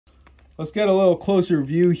Let's get a little closer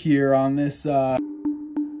view here on this. What's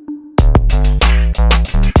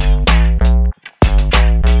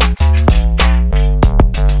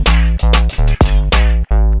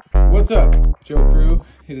up, JOHKU?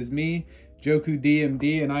 It is me, JOHKU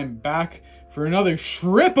DMD, and I'm back for another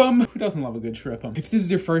Shrip-'em. Who doesn't love a good Shrip-'em? If this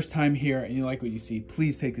is your first time here and you like what you see,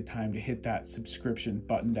 please take the time to hit that subscription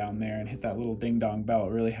button down there and hit that little ding-dong bell.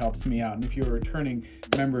 It really helps me out. And if you're a returning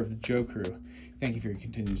member of the JOHKU, thank you for your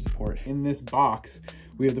continued support. In this box,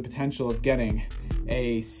 we have the potential of getting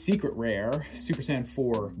a secret rare, Super Saiyan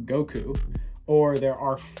 4 Goku, or there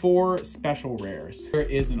are 4 special rares. There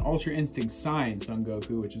is an Ultra Instinct Sign Son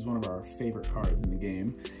Goku, which is one of our favorite cards in the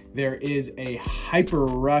game. There is a Hyper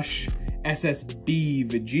Rush SSB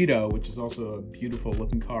Vegito, which is also a beautiful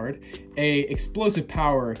looking card. A Explosive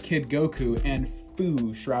Power Kid Goku, and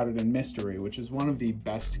Fu Shrouded in Mystery, which is one of the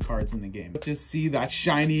best cards in the game. Just see that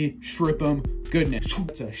shiny Shrip-'em goodness.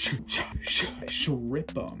 It's a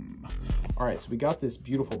Shrip-'em. All right, so we got this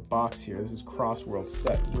beautiful box here. This is CrossWorlds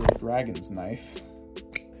Set 3 Dragon's Knife.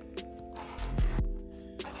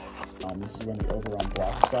 This is when the Overrun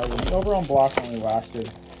block started. When the Overrun block only lasted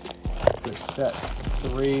for Set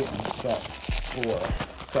 3 and Set 4.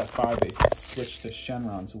 Set 5, they switched to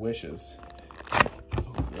Shenron's Wishes.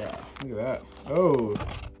 Oh, yeah, look at that. Oh,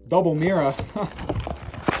 double Mira.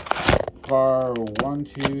 Our 1,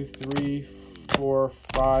 2, 3, 4,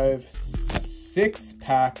 5, 6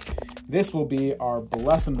 pack. This will be our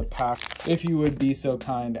Blessing the pack. If you would be so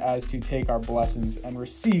kind as to take our blessings and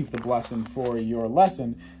receive the blessing for your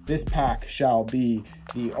lesson, this pack shall be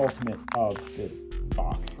the ultimate of the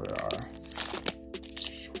box for our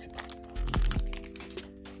Shrip-'em.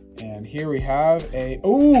 And here we have a,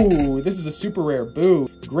 oh, this is a super rare Boo.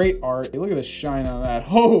 Great art. Look at the shine on that.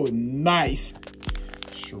 Oh, nice.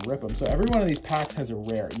 Shrip-'em. So every one of these packs has a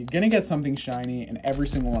rare. You're gonna get something shiny in every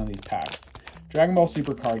single one of these packs. Dragon Ball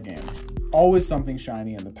Super card game. Always something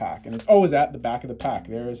shiny in the pack, and it's always at the back of the pack.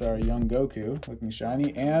 There's our young Goku looking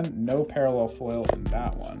shiny, and no parallel foil in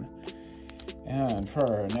that one. And for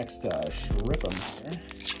our next Shrip-'em here,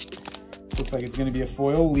 looks like it's going to be a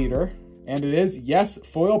foil leader, and it is, yes,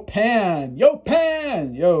 foil Pan. Yo,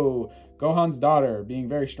 Pan! Yo, Gohan's daughter, being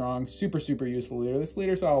very strong, super useful leader. This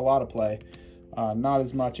leader saw a lot of play. Not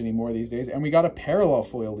as much anymore these days. And we got a parallel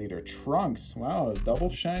foil leader, Trunks. Wow, a double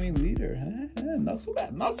shiny leader. Not so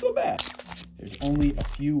bad, not so bad. There's only a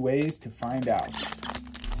few ways to find out.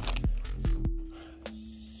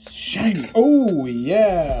 Shiny. Oh,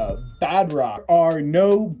 yeah. Bad Rock. There are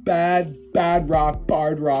no bad rock,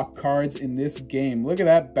 Bard Rock cards in this game. Look at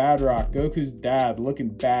that Bad Rock. Goku's dad looking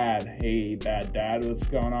bad. Hey, bad dad, what's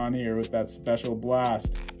going on here with that special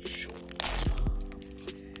blast?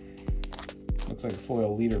 Looks like a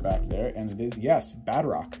foil leader back there, and it is, yes, Bad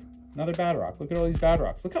Rock. Another Bad Rock. Look at all these Bad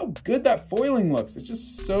Rocks. Look how good that foiling looks. It's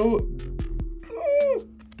just so good.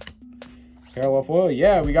 Parallel foil.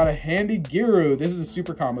 Yeah, we got a handy Giru. This is a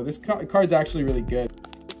super combo. This card's actually really good.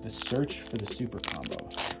 The search for the super combo.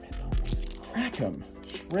 Crack him.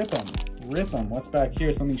 Rip him. Rip him. What's back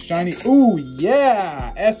here? Something shiny. Ooh,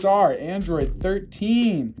 yeah. SR. Android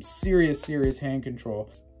 13. Serious hand control.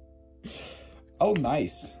 Oh,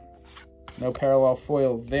 nice. No parallel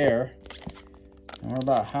foil there. And we're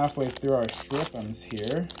about halfway through our Shrip-'ems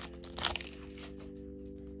here.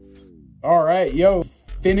 All right, yo.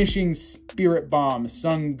 Finishing Spirit Bomb,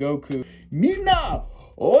 Son Goku. Mina!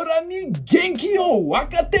 Ora ni genki o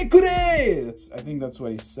wakate kure! I think that's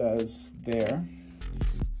what he says there.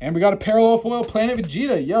 And we got a parallel foil Planet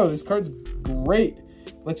Vegeta. Yo, this card's great.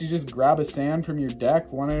 Lets you just grab a sand from your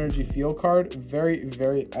deck. 1 energy field card.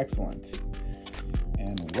 Very excellent.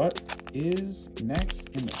 And what is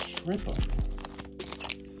next in the Shrip-'em?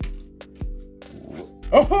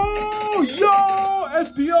 Oh, yo,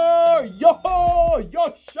 SPR, yo,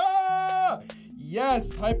 Yosha!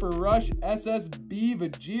 Yes, Hyper Rush SSB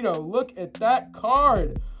Vegito. Look at that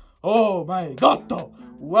card. Oh my god.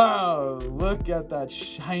 Wow, look at that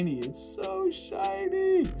shiny. It's so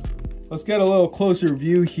shiny. Let's get a little closer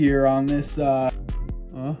view here on this.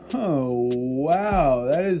 Oh, wow,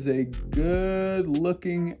 that is a good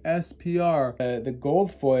looking SPR. The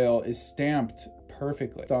gold foil is stamped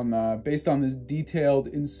perfectly. Based on this detailed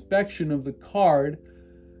inspection of the card,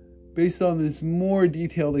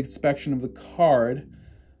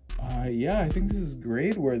 yeah, I think this is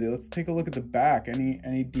grade worthy. Let's take a look at the back.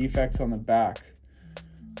 Any defects on the back?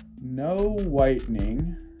 No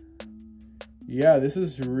whitening. Yeah, this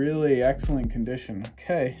is really excellent condition.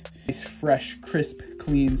 Okay. Nice, fresh, crisp,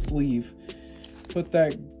 clean sleeve. Put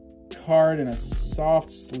that card in a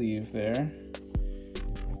soft sleeve there.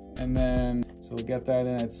 And then, so we'll get that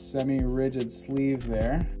in its semi-rigid sleeve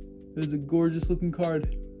there. That is a gorgeous looking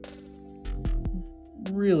card.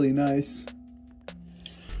 Really nice.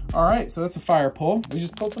 All right, so that's a fire pull. We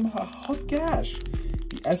just pulled some, oh gosh.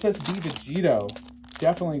 The SSB Vegito.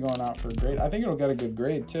 Definitely going out for a grade. I think it'll get a good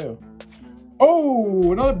grade too.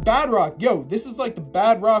 Oh, another Bad Rock. Yo, this is like the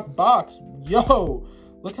Bad Rock box. Yo,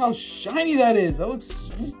 look how shiny that is. That looks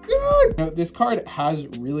so good. You know, this card has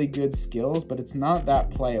really good skills, but it's not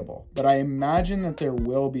that playable. But I imagine that there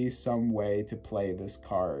will be some way to play this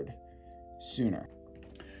card sooner.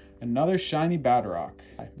 Another shiny Bad Rock.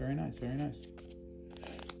 Very nice, very nice.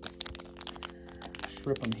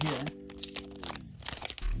 Strip them here.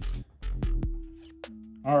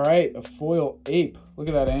 All right, a foil ape. Look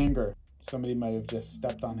at that anger. Somebody might have just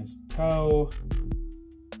stepped on his toe.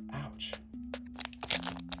 Ouch.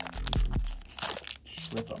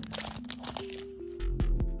 Strip them.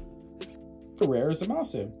 The rare is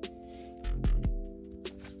Zamasu.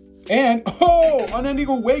 And, oh, Unending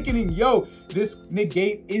Awakening. Yo, this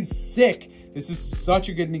negate is sick. This is such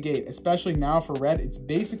a good negate, especially now for red. It's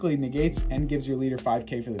basically negates and gives your leader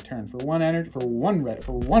 5k for the turn. For one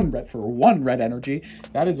red energy,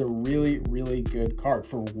 that is a really, really good card.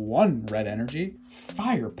 For one red energy,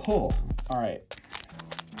 fire pull. All right,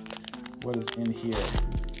 what is in here?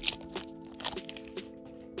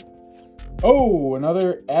 Oh,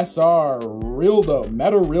 another SR Rildo,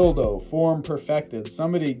 Meta Rildo, form perfected.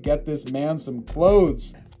 Somebody get this man some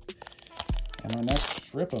clothes. And our next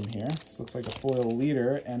strip him here. This looks like a foil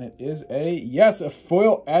leader, and it is a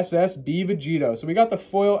foil SSB Vegito. So we got the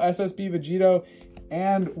foil SSB Vegito,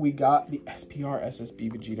 and we got the SPR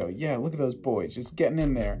SSB Vegito. Yeah, look at those boys just getting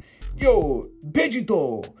in there. Yo,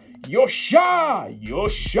 Vegito, Yosha,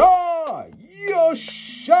 Yosha,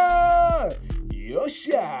 Yosha,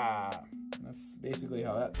 Yosha. That's basically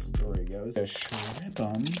how that story goes. Strip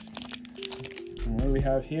him. And what do we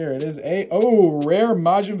have here? It is rare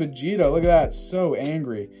Majin Vegeta. Look at that, so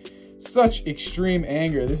angry. Such extreme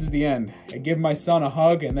anger. This is the end. I give my son a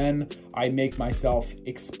hug and then I make myself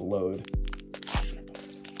explode.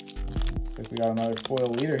 Looks like we got another foil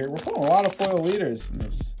leader here. We're pulling a lot of foil leaders in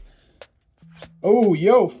this. Oh,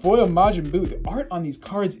 yo, foil Majin Buu. The art on these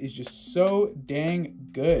cards is just so dang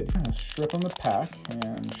good. I'm gonna strip them the pack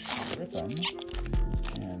and strip them.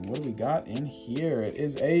 And what do we got in here? It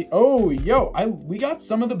is we got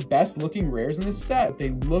some of the best looking rares in this set. They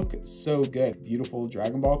look so good. Beautiful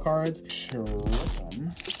Dragon Ball cards. Strip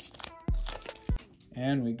them.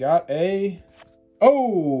 And we got an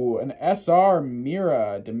SR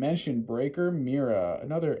Mira, Dimension Breaker Mira.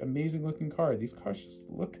 Another amazing looking card. These cards just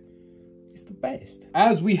look, it's the best.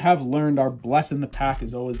 As we have learned, our Bless in the Pack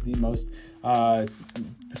is always the most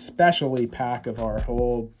specially pack of our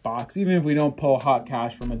whole box. Even if we don't pull hot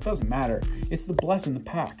cash from it, doesn't matter. It's the Bless in the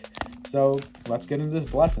Pack. So let's get into this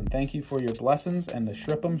blessing. Thank you for your blessings, and the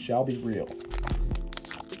Strip 'em shall be real.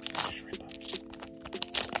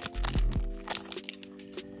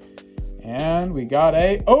 And we got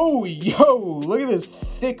look at this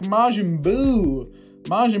thick Majin Buu.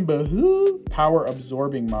 Majin Buu, power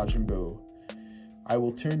absorbing Majin Buu. I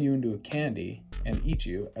will turn you into a candy and eat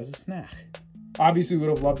you as a snack. Obviously, we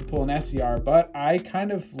would have loved to pull an SCR, but I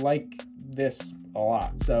kind of like this a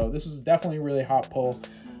lot. So this was definitely a really hot pull.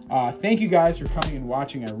 Thank you guys for coming and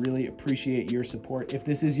watching. I really appreciate your support. If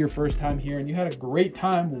this is your first time here and you had a great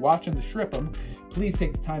time watching the Strip 'em, please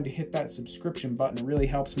take the time to hit that subscription button. It really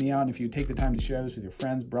helps me out. And if you take the time to share this with your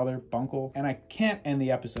friends, brother, uncle. And I can't end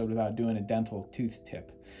the episode without doing a dental tooth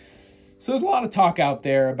tip. So there's a lot of talk out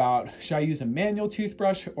there about, should I use a manual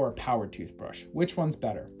toothbrush or a powered toothbrush? Which one's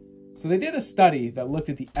better? So they did a study that looked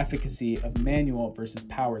at the efficacy of manual versus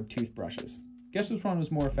powered toothbrushes. Guess which one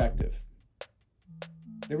was more effective?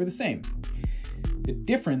 They were the same. The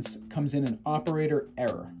difference comes in an operator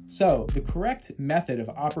error. So the correct method of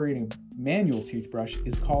operating a manual toothbrush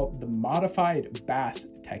is called the modified Bass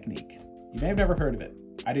technique. You may have never heard of it.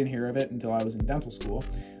 I didn't hear of it until I was in dental school,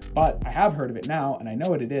 but I have heard of it now, and I know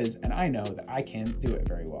what it is, and I know that I can't do it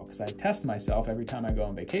very well because I test myself every time I go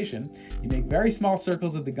on vacation. You make very small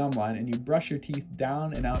circles of the gum line and you brush your teeth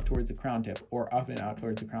down and out towards the crown tip, or up and out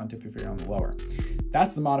towards the crown tip if you're on the lower.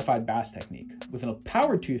 That's the modified Bass technique. With a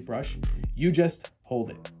powered toothbrush, you just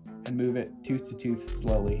hold it and move it tooth to tooth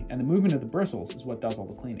slowly, and the movement of the bristles is what does all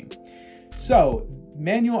the cleaning. So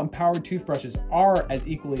manual and powered toothbrushes are as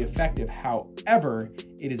equally effective. However,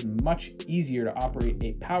 it is much easier to operate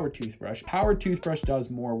a powered toothbrush. Powered toothbrush does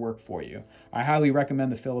more work for you. I highly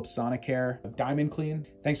recommend the Philips Sonicare Diamond Clean.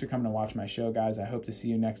 Thanks for coming to watch my show, guys. I hope to see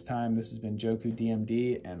you next time. This has been JOHKU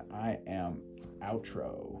DMD, and I am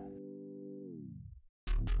outro.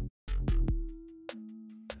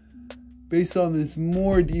 Based on this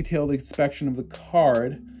more detailed inspection of the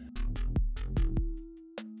card,